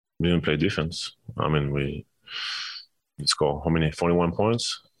we didn't play defense. I mean, we score how many? 41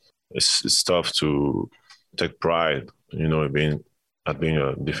 points. It's tough to take pride, being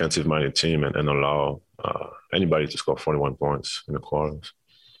a defensive-minded team and allow anybody to score 41 points in the quarters.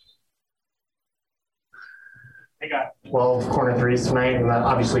 They got 12 corner threes tonight, and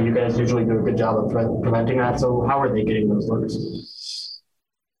obviously you guys usually do a good job of preventing that. So how are they getting those looks?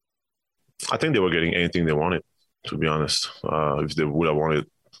 I think they were getting anything they wanted, to be honest. If they would have wanted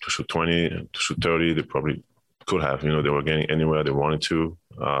to shoot 20, to shoot 30, they probably could have. They were getting anywhere they wanted to.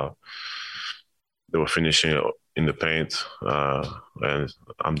 They were finishing in the paint, and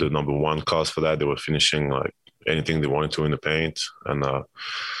I'm the number one cause for that. They were finishing like anything they wanted to in the paint, and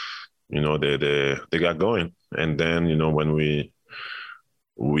they got going. And then when we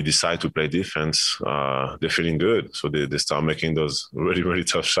decide to play defense, they're feeling good, so they start making those really really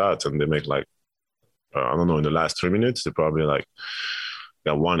tough shots, and they make like I don't know, in the last 3 minutes they probably like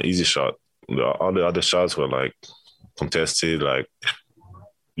got one easy shot. All the other shots were like contested, like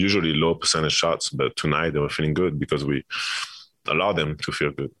usually low percentage shots, but tonight they were feeling good because we allowed them to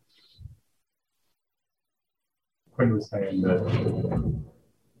feel good. Quinn was saying that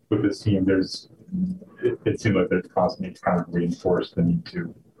with this team, it seemed like there's constantly kind of reinforced the need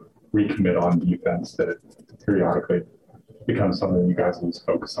to recommit on defense, that it periodically becomes something you guys lose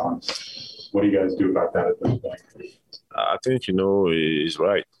focus on. What do you guys do about that at this point? I think, he's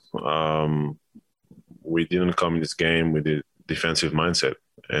right. We didn't come in this game with the defensive mindset.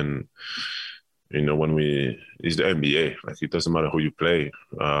 And, it's the NBA, like it doesn't matter who you play,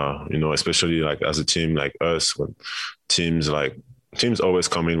 especially like as a team like us, when teams always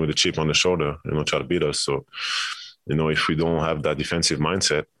come in with a chip on the shoulder, try to beat us. So, if we don't have that defensive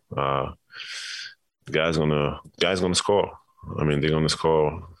mindset, guys gonna score. I mean, they're gonna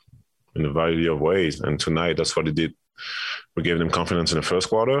score in a variety of ways. And tonight, that's what they did. We gave them confidence in the first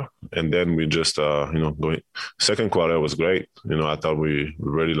quarter, and then we just, going. Second quarter was great. I thought we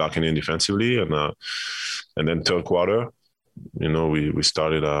were really locking in defensively, and then third quarter, we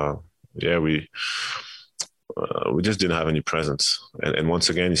started. We just didn't have any presence, and once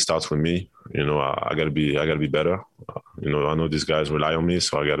again, it starts with me. I gotta be better. I know these guys rely on me,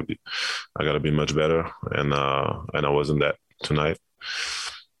 so I gotta be much better, and I wasn't that tonight.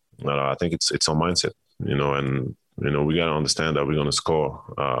 I think it's our mindset, and we gotta understand that we're gonna score,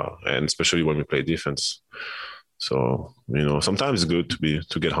 and especially when we play defense. So sometimes it's good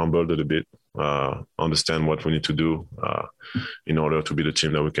to get humbled a little bit, understand what we need to do in order to be the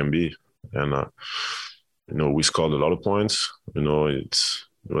team that we can be, and we scored a lot of points. It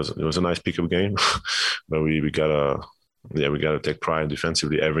was a nice pickup game, but we gotta take pride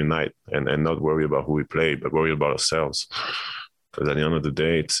defensively every night and not worry about who we play, but worry about ourselves. Because at the end of the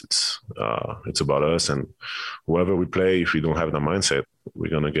day, it's about us, and whoever we play, if we don't have that mindset, we're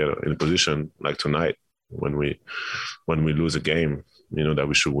gonna get in a position like tonight when we lose a game, that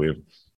we should win.